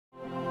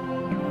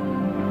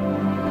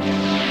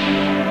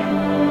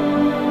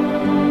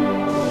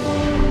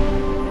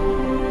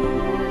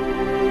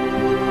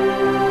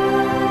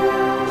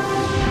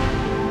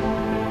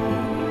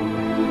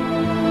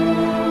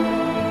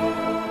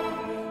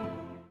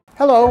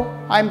Hello,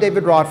 I'm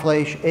David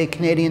Rotfleisch, a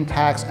Canadian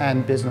tax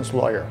and business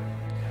lawyer.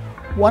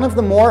 One of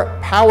the more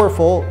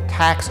powerful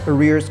tax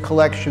arrears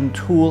collection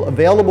tool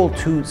available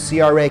to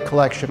CRA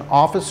collection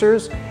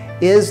officers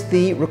is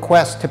the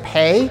request to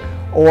pay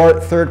or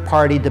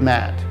third-party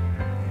demand.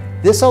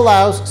 This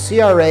allows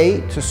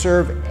CRA to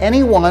serve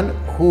anyone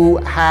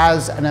who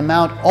has an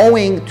amount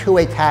owing to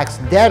a tax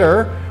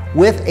debtor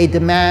with a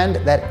demand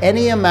that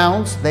any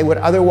amounts they would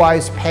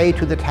otherwise pay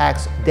to the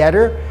tax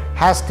debtor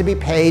has to be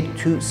paid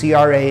to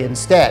CRA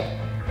instead.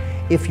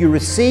 If you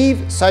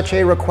receive such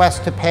a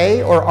request to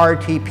pay or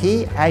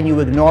RTP and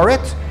you ignore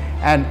it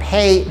and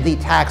pay the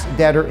tax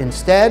debtor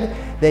instead,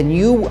 then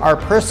you are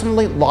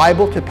personally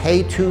liable to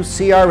pay to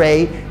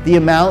CRA the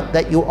amount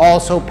that you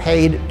also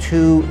paid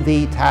to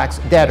the tax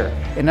debtor.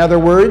 In other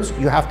words,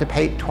 you have to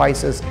pay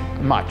twice as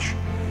much.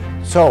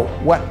 So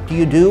what do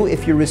you do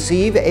if you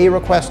receive a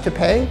request to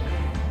pay?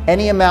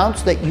 Any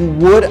amounts that you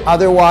would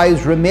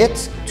otherwise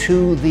remit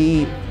to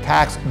the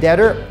tax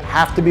debtor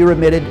have to be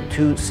remitted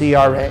to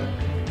CRA.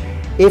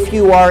 If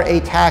you are a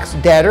tax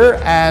debtor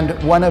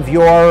and one of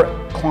your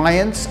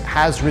clients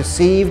has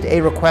received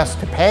a request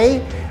to pay,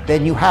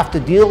 then you have to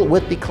deal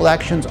with the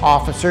collections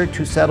officer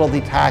to settle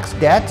the tax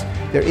debt.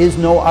 There is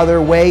no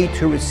other way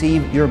to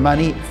receive your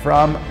money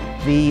from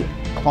the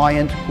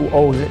client who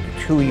owes it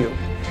to you.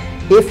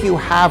 If you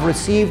have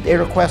received a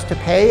request to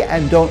pay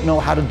and don't know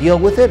how to deal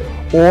with it,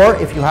 or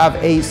if you have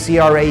a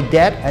CRA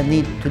debt and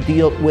need to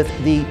deal with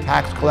the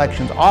tax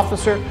collections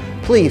officer,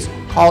 please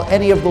call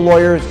any of the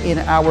lawyers in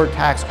our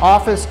tax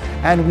office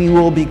and we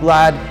will be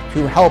glad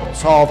to help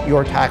solve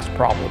your tax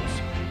problems.